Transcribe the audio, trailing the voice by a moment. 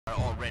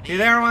Hey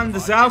there everyone,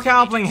 this is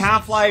Alcal playing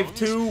Half-Life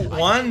 2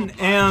 1,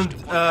 and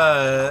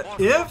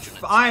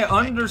if I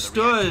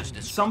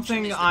understood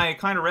something I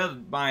kind of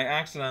read by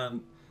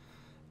accident,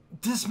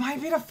 this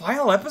might be the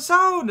final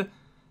episode?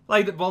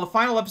 Like, well, the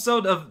final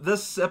episode of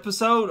this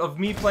episode of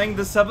me playing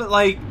this episode,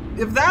 like,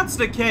 if that's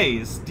the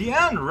case, the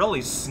end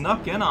really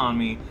snuck in on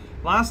me.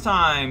 Last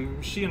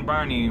time, she and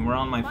Barney were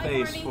on my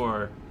face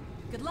for,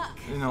 good luck.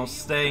 You know,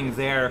 staying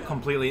there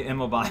completely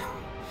immobile.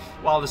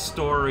 While the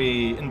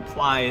story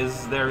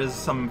implies there is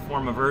some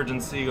form of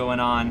urgency going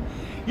on.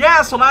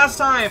 Yeah, so last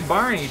time,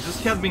 Barney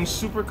just kept being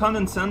super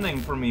condescending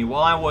for me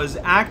while I was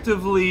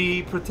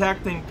actively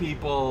protecting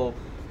people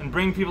and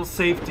bringing people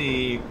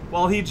safety,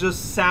 while he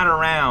just sat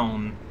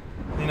around,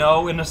 you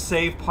know, in a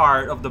safe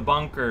part of the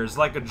bunkers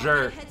like a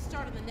jerk.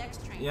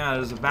 Yeah,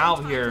 there's a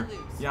valve here.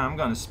 Yeah, I'm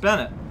gonna spin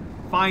it.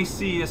 If I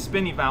see a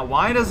spinny valve,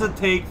 why does it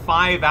take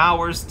 5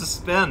 hours to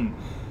spin?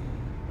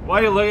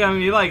 Why are you looking at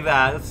me like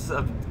that? It's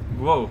a...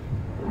 Whoa.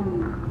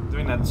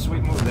 Doing that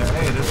sweet move there.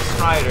 Hey, there's a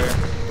strider.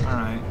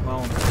 Alright,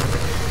 well.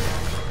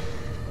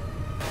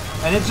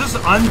 And it just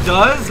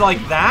undoes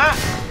like that?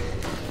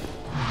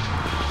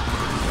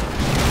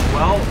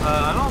 Well,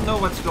 I don't know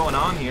what's going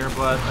on here,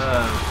 but,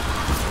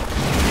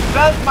 he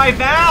bent my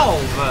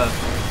valve!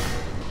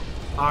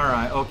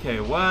 Alright, okay,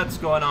 what's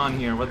going on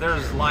here? Well,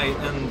 there's light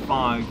and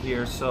fog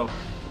here, so...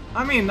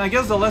 I mean, I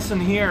guess the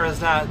lesson here is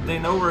that they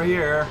know we're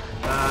here,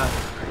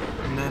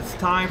 and it's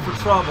time for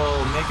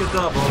trouble, make a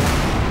double.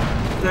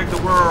 Protect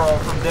the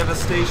world from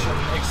devastation,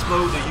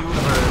 explode the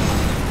universe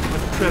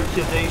with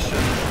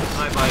trepidation.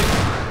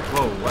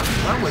 Whoa,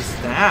 what was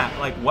that?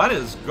 Like, what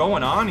is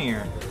going on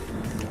here?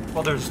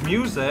 Well, there's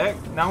music.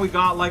 Now we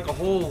got like a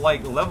whole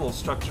like level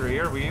structure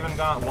here. We even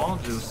got wall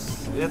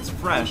juice. It's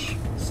fresh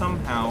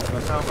somehow.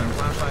 Without my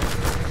flashlight.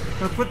 I'm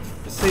gonna put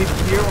safe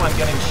here while I'm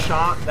getting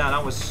shot.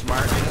 That was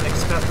smart. I didn't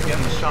expect to get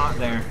shot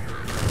there.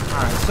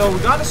 All right, so we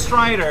got a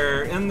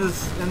strider in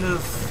this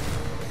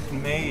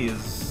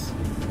maze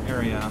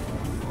area.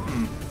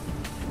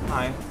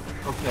 Hi.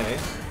 Okay.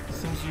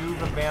 Seems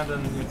you've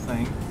abandoned your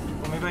thing.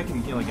 Well, maybe I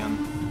can heal again.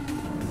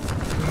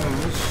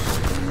 Moves.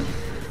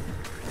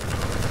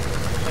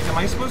 Like, am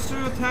I supposed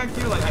to attack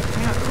you? Like, I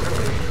can't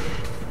really.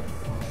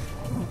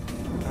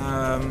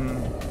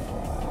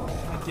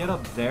 Can I get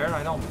up there?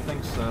 I don't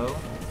think so.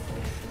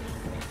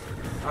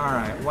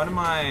 Alright, what am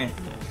I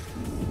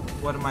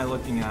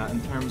looking at in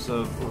terms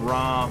of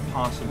raw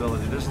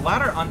possibility? There's a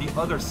ladder on the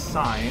other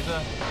side.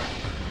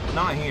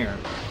 Not here.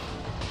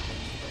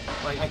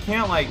 Like, I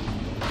can't, like,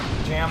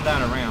 jam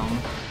that around.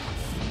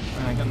 I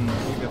mean, I can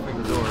maybe pick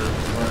the door,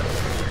 but...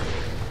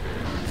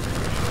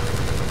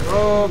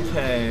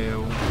 Okay,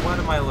 what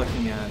am I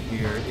looking at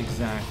here,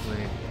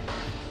 exactly?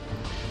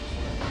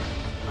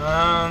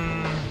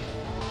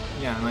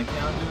 Yeah, and I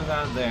can't do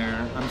that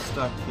there. I'm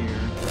stuck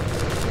here.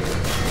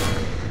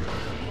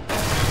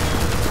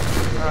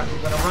 Alright,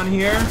 I'm gonna run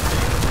here,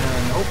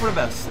 and hope for the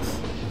best.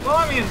 Well,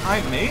 I mean,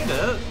 I made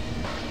it.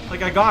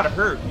 Like, I got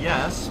hurt,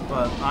 yes,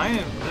 but I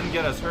didn't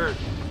get as hurt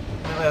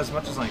nearly as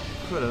much as I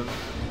could have.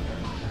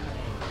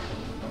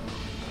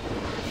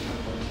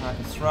 Alright,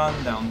 let's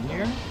run down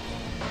here.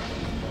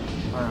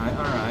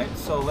 Alright,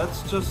 so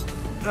let's just...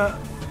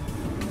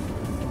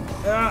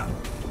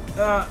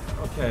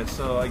 okay,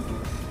 so I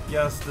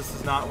guess this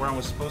is not where I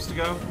was supposed to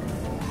go.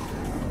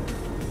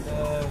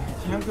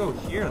 Can't go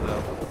here,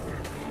 though.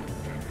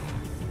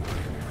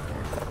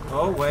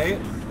 Oh, wait.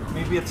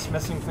 Maybe it's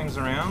missing things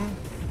around?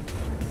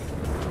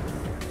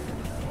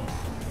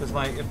 Because,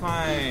 like, if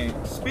I...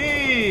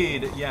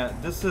 Speed! Yeah,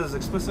 this is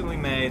explicitly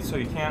made, so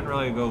you can't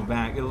really go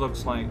back. It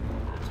looks like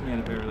it's made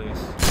at very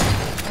least.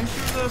 Can I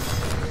shoot this?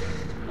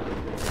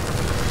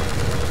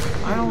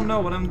 I don't know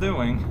what I'm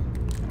doing.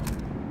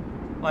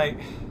 Like...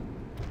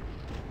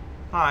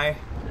 Hi.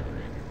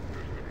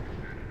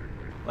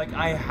 Like,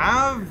 I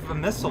have a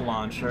missile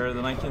launcher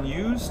that I can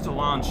use to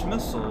launch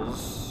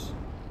missiles.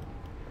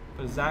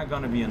 But is that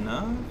gonna be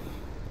enough?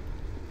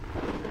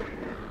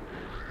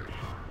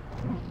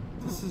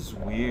 This is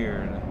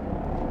weird.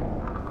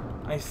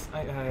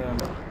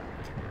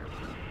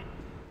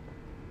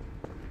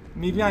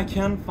 Maybe I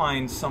can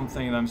find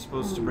something that I'm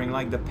supposed to bring,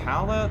 like the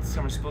pallets.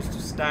 Am I supposed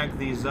to stack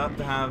these up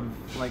to have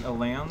like a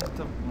land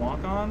to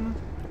walk on?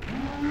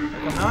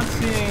 Like, I'm not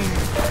seeing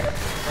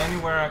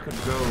anywhere I could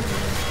go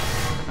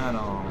here at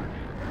all.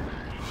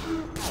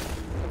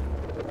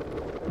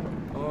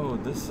 Oh,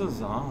 this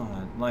is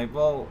odd. Like,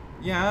 well,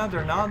 yeah,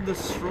 they're not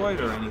destroyed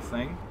or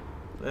anything.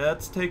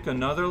 Let's take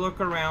another look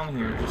around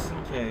here, just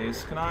in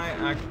case. Can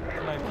I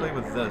play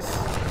with this?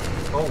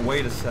 Oh,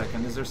 wait a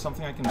second. Is there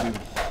something I can do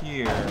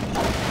here?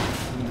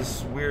 In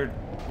this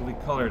weirdly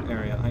colored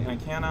area. I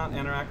cannot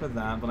interact with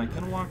that, but I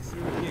can walk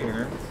through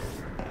here.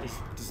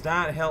 Does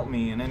that help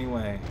me in any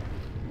way?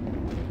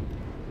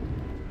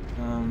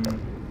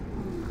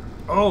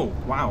 Oh,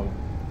 wow.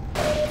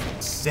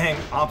 Dang,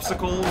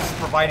 obstacles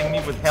providing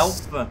me with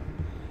health.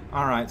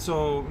 Alright,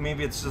 so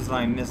maybe it's just that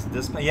I missed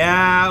this path.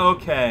 Yeah,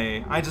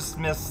 okay. I just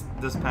missed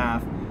this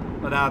path.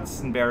 But that's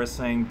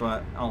embarrassing,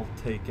 but I'll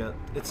take it.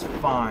 It's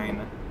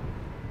fine.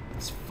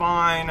 It's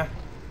fine.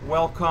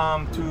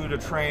 Welcome to the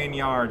train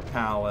yard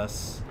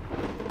palace.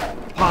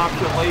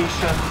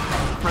 Population,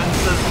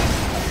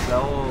 Princess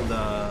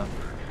Zelda.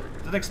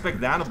 Didn't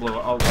expect that to blow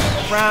up.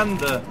 Oh,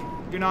 friend!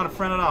 You're not a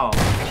friend at all.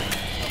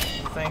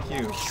 Thank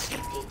you.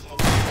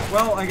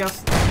 Well, I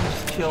guess I'll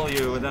just kill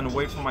you and then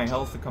wait for my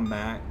health to come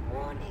back.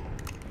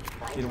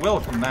 It will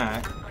come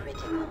back.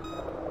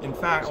 In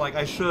fact, like,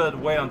 I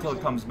should wait until it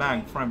comes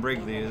back before I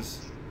break these.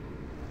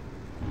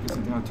 Guess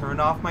I'm gonna turn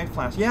off my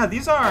flash. Yeah,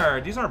 these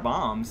are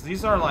bombs.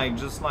 These are like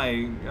just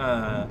like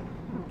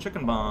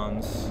chicken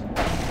bombs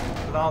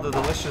with all the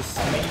delicious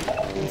meat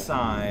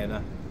inside.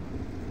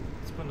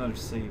 Let's put another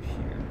save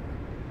here.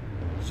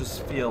 It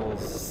just feels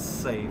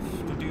safe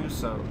to do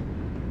so.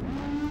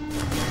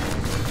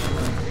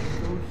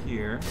 Go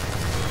here.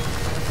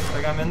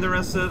 Like, I'm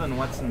interested in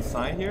what's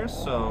inside here,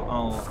 so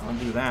I'll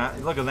do that.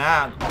 Look at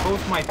that!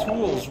 Both my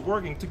tools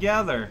working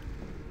together.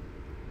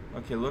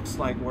 Okay, looks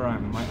like where I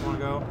might want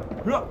to go.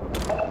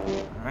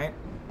 Alright.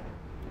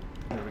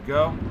 There we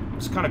go. I'm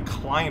just kind of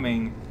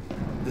climbing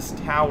this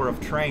tower of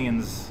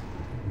trains.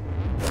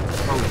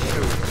 Oh,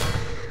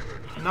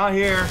 shoot. Not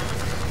here.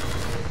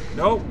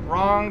 Nope,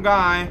 wrong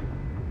guy.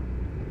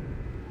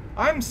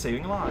 I'm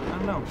saving a lot. I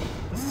don't know.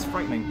 This is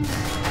frightening.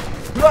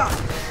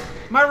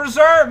 My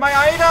reserve! My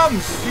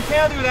items! You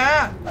can't do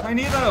that! I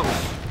need those.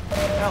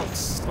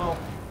 Else. Well,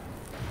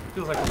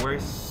 feels like a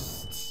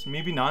waste.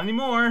 Maybe not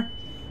anymore.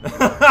 Oh,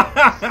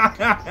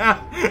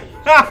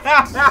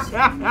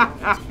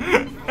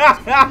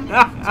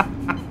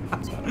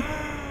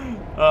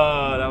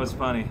 that was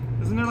funny.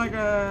 Isn't there like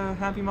a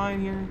happy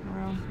mine here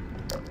around?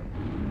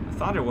 I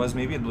thought there was.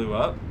 Maybe it blew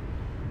up.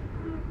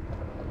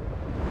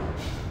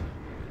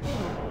 So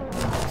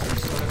I'm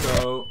just gonna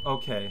go.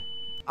 Okay.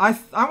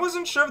 I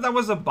wasn't sure if that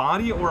was a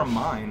body or a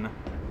mine.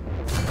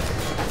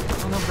 I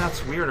don't know if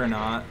that's weird or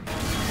not.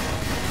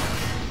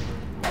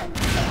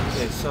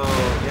 Okay, so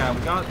yeah,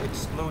 we got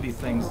explodey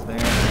things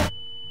there.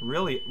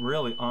 Really,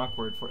 really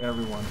awkward for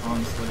everyone,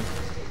 honestly.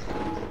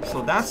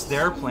 So that's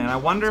their plan. I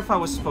wonder if I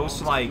was supposed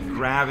to like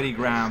gravity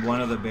grab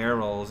one of the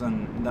barrels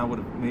and that would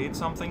have made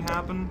something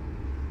happen.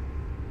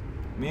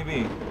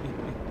 Maybe.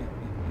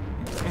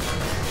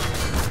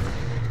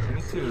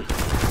 Me too.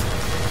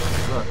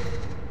 Look.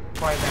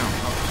 Quiet down.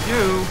 Oh,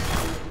 you!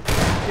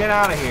 Get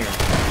out of here.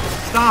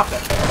 Stop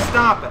it.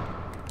 Stop it.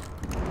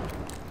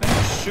 Can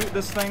I shoot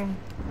this thing?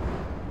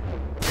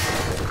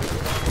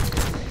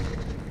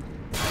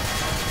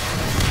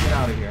 Get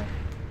out of here.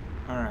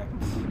 Alright.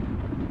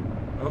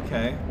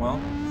 Okay, well,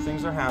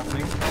 things are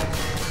happening.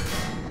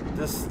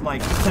 This,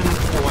 like, tin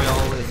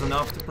foil is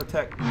enough to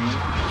protect me. Alright,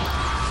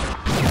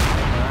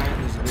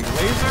 there's a big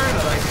laser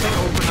that I think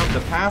opened up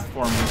the path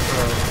for me,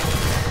 so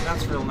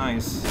that's real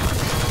nice.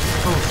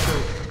 Oh,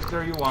 shoot.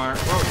 There you are.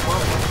 Whoa,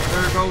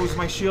 whoa. There goes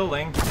my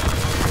shielding.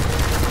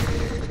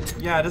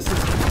 Yeah, this is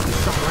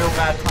some real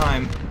bad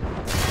time.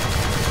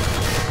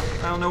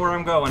 I don't know where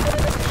I'm going.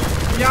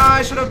 Yeah,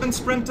 I should have been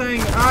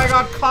sprinting. I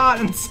got caught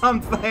in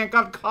something. I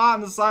got caught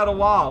in the side of the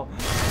wall.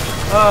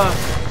 Alright,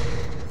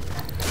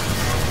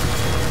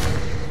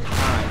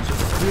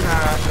 just do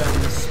that,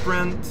 then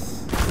sprint.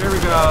 There we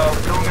go.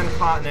 Don't get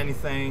caught in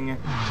anything.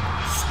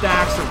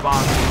 Stacks of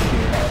boxes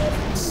here.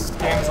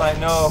 Game's like,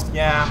 no,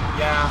 yeah,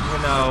 we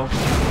know.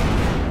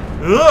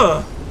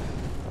 Ugh!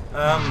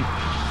 Am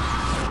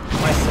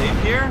I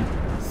safe here?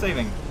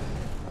 Saving.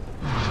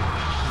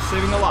 I'm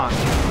saving a lot.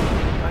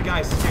 That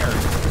guy's scary.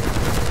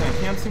 Okay, I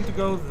can't seem to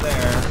go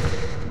there.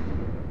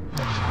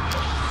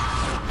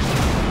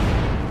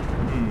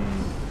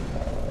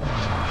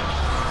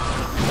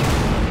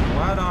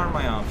 What are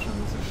my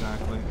options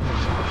exactly? You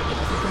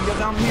can get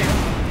down here.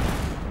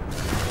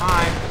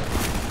 Hi.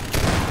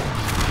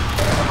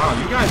 Wow,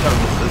 you guys are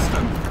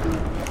resistant.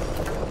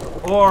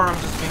 Or I'm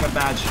just being a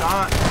bad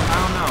shot. I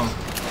don't know.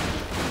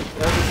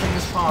 Everything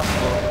is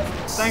possible.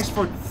 Thanks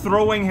for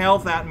throwing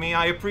health at me.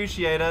 I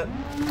appreciate it.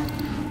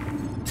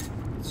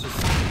 Let's just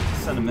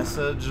send a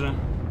message.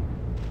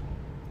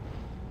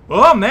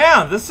 Oh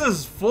man, this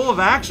is full of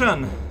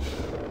action.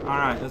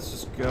 Alright, let's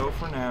just go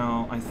for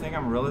now. I think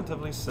I'm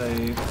relatively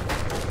safe.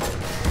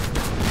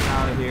 Get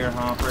out of here,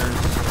 hoppers.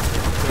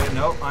 Okay,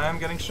 nope, I am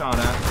getting shot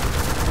at.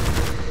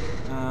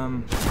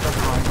 That's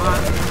the wrong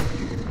button.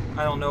 I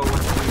don't know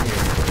what to do here.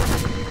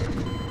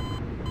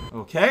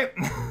 Okay.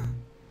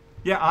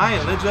 Yeah, I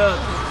legit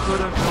could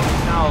have really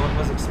tell what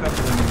was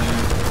expected of me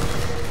there.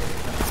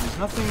 There's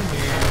nothing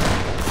here.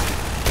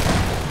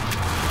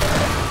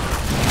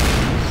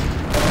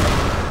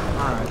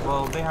 Alright,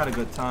 well, they had a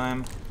good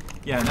time.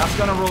 Yeah, that's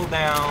gonna roll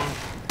down.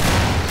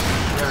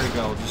 There we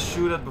go. Just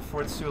shoot it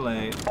before it's too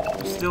late.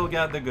 We still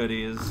got the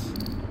goodies.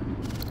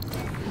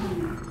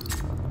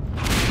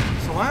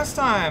 So last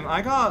time,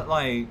 I got,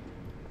 like,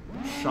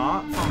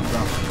 shot from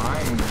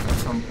behind at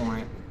some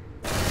point.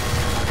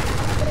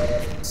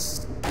 I'm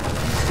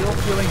still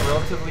feeling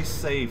relatively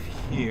safe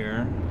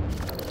here.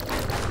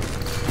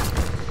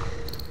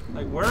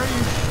 Like, where are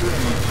you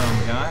shooting me from,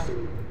 guy?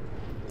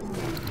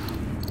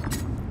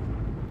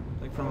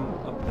 Like, from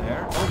up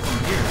there? Oh, from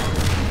here.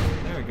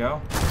 There we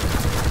go.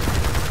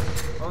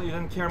 Well, you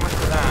didn't care much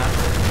for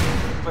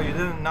that, but you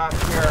did not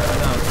care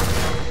enough.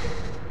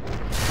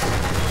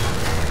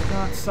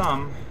 Got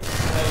some.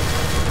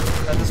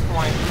 At this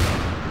point,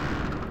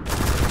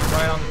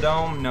 right on the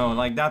dome? No,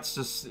 like that's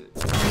just,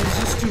 it's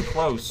just too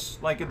close.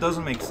 Like it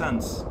doesn't make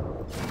sense.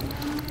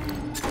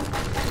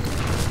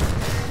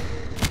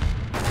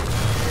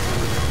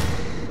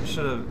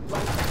 Should have,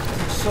 like, it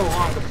took so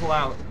long to pull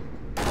out.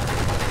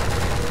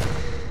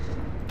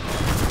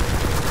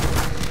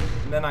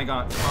 And then I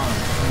got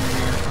caught.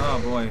 Oh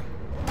boy.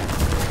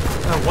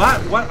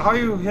 What? What? How are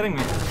you hitting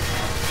me?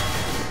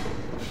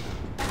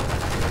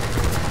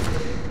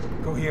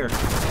 Go here.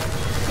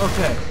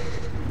 Okay.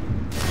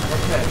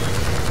 Okay.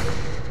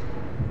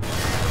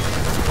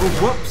 Oh,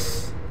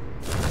 whoops.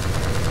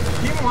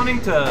 Keep wanting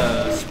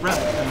to sprint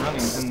and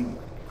running and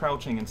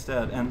crouching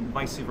instead, and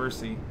vice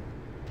versa.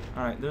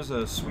 Alright, there's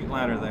a sweet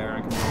ladder there.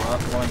 I can go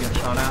up while I get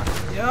shot at.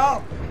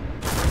 Yup!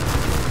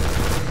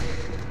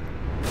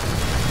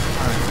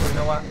 Alright, you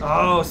know what?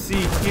 Oh,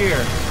 see,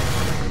 here.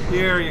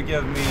 Here you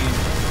give me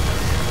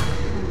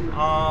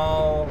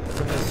all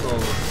the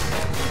missiles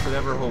you could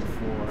ever hope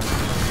for.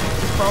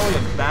 It's probably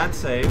a bad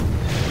save.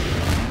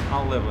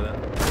 I'll live with it.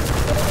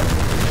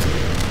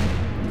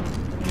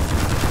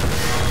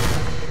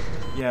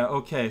 Yeah,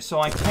 okay,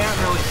 so I can't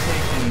really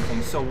take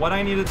anything. So what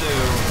I need to do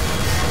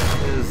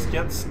is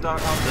get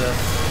stuck on this,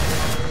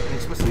 and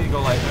explicitly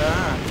go like,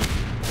 ah.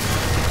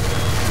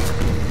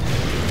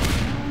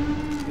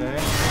 Okay.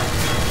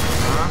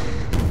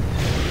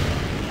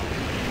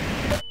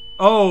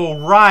 Oh,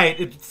 right,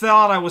 it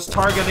thought I was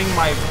targeting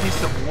my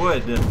piece of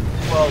wood.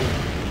 Well,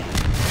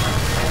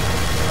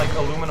 like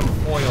aluminum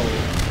foil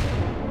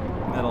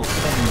metal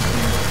thing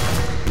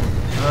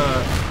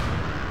here.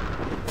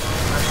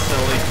 That's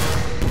silly.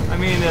 I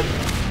mean,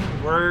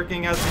 it's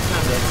working as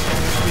intended,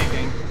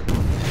 speaking.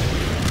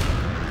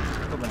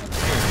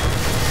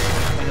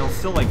 And he'll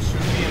still like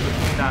shoot me in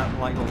between that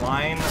like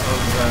line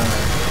of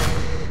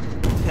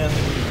tin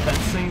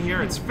fencing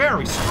here. It's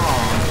very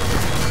strong,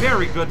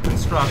 very good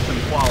construction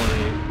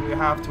quality, we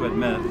have to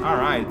admit.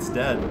 Alright, it's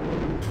dead.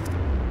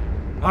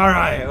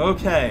 Alright,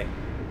 okay.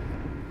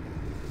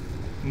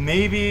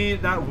 Maybe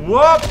that,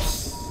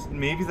 whoops!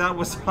 Maybe that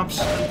was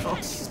optional.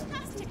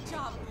 Fantastic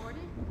job,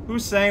 Gordon.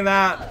 Who's saying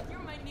that? You're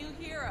my new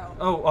hero.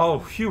 Oh,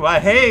 phew,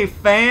 hey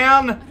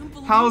fan!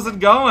 How's it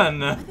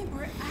going? I think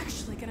we're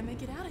actually gonna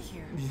make it out of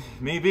here.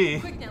 Maybe.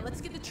 Quick now,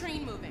 let's get the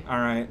train moving.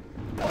 Alright.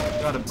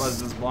 Gotta buzz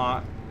this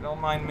block. Don't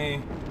mind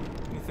me.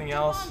 Anything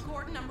else? Come on,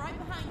 Gordon, I'm right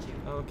behind you.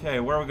 Okay,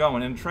 where are we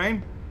going? In a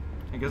train?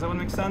 I guess that would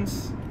make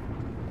sense.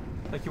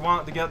 Like you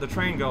want to get the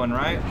train going,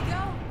 right? Here we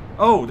go.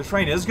 Oh, the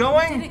train is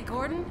going? Did it,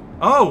 Gordon?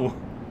 Oh!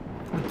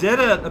 We did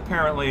it,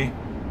 apparently.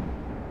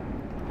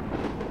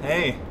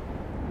 Hey.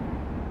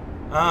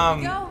 Here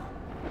we go.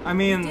 I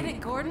mean... Did it,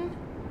 Gordon?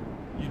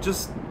 You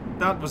just...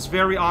 That was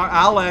very...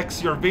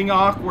 Alex, you're being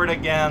awkward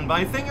again, but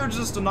I think you're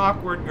just an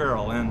awkward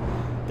girl, and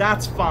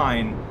that's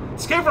fine.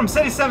 Escape from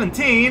City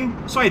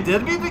 17? So I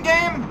did beat the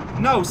game?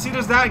 No, see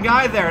there's that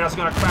guy there that's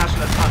gonna crash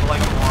in a tunnel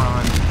like a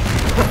moron.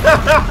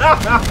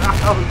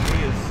 Oh,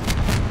 jeez.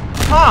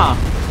 Huh.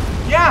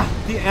 Yeah,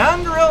 the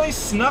end really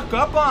snuck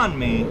up on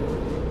me.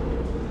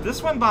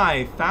 This went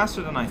by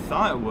faster than I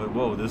thought it would.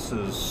 Whoa, this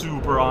is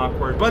super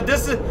awkward. But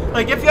this is,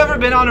 like, if you've ever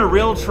been on a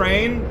real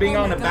train, being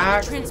on the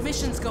back, the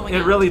transmission's going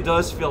it out. really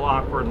does feel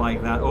awkward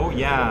like that. Oh,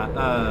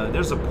 yeah,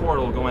 there's a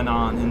portal going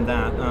on in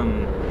that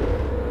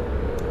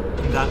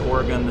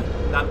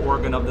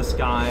organ of the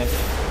sky.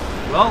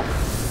 Well,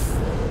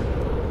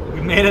 we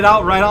made it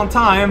out right on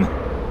time.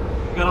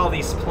 We got all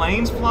these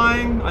planes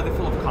flying. Are they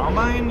full of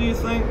Combine, do you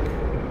think?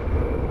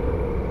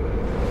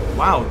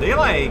 Wow, they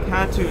like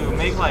had to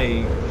make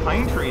like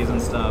pine trees and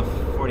stuff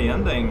for the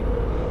ending.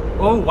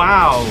 Oh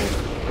wow.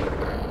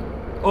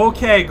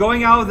 Okay,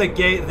 going out of the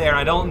gate there,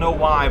 I don't know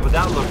why, but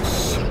that looks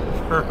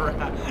super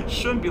rad.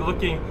 Shouldn't be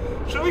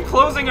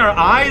closing our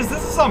eyes?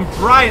 This is some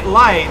bright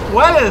light.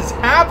 What is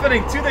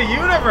happening to the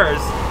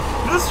universe?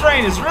 This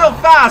train is real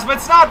fast, but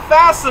it's not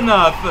fast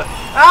enough.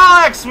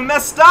 Alex, we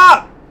messed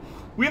up.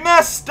 We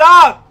messed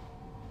up.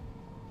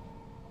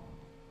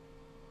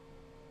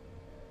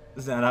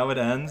 Is that how it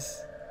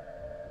ends?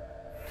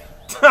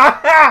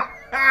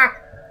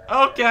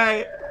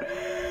 Okay.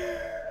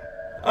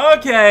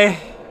 Okay.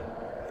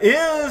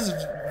 Is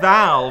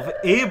Valve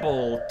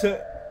able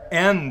to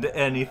end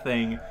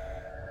anything?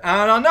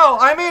 I don't know.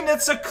 I mean,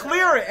 it's a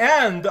clear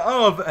end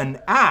of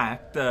an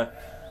act.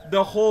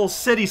 The whole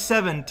City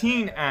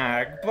 17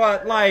 act.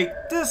 But,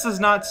 like, this is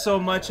not so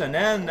much an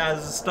end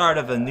as the start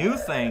of a new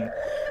thing.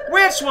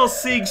 Which will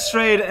seek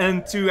straight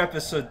into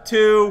episode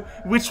 2,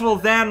 which will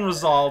then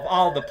resolve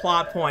all the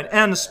plot point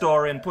and the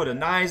story and put a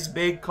nice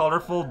big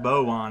colorful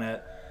bow on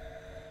it.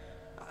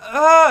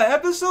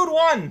 Episode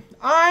 1.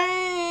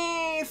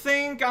 I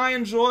think I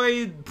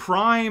enjoyed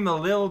Prime a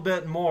little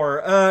bit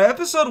more.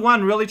 Episode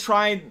 1 really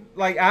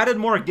added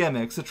more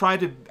gimmicks. It tried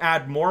to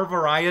add more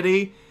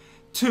variety.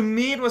 To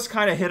me, it was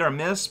kind of hit or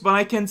miss, but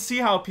I can see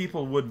how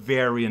people would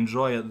very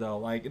enjoy it, though.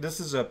 Like, this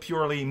is a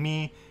purely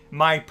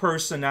my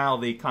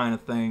personality kind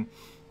of thing.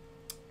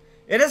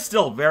 It is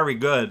still very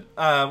good.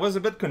 Was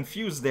a bit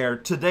confused there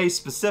today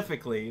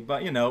specifically,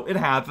 but you know, it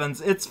happens.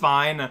 It's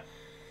fine.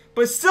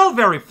 But it's still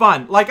very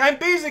fun. Like, I'm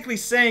basically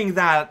saying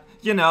that,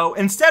 you know,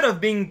 instead of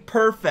being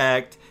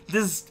perfect,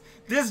 this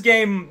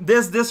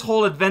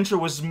whole adventure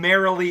was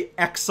merely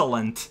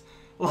excellent.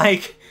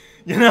 Like,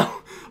 you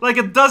know, like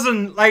it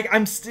doesn't, like,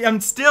 I'm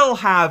still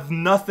have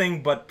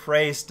nothing but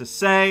praise to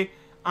say.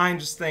 I'm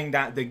just saying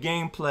that the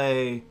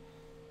gameplay,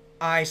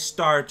 I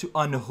start to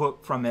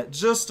unhook from it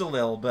just a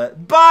little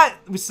bit. But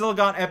we still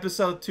got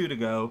episode 2 to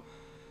go.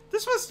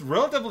 This was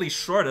relatively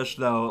shortish,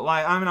 though.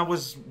 Like, I mean, I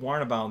was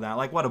warned about that.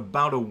 Like, what,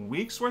 about a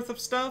week's worth of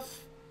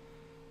stuff?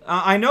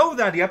 I know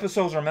that the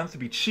episodes are meant to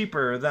be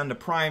cheaper than the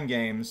Prime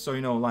games, so, you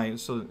know, like,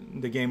 so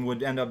the game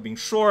would end up being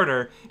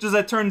shorter. Just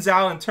that turns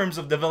out, in terms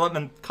of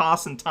development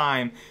costs and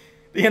time,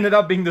 they ended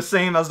up being the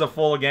same as the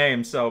full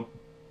game, so.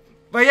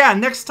 But yeah,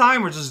 next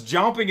time we're just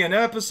jumping in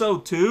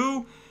episode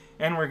 2,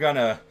 and we're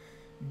gonna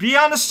be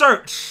on the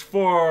search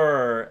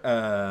for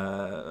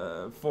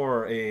a,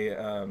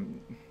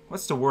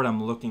 what's the word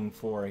I'm looking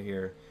for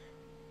here?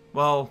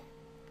 Well,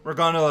 we're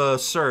gonna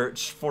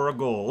search for a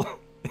goal.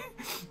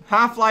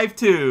 Half-Life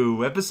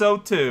 2,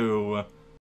 Episode 2.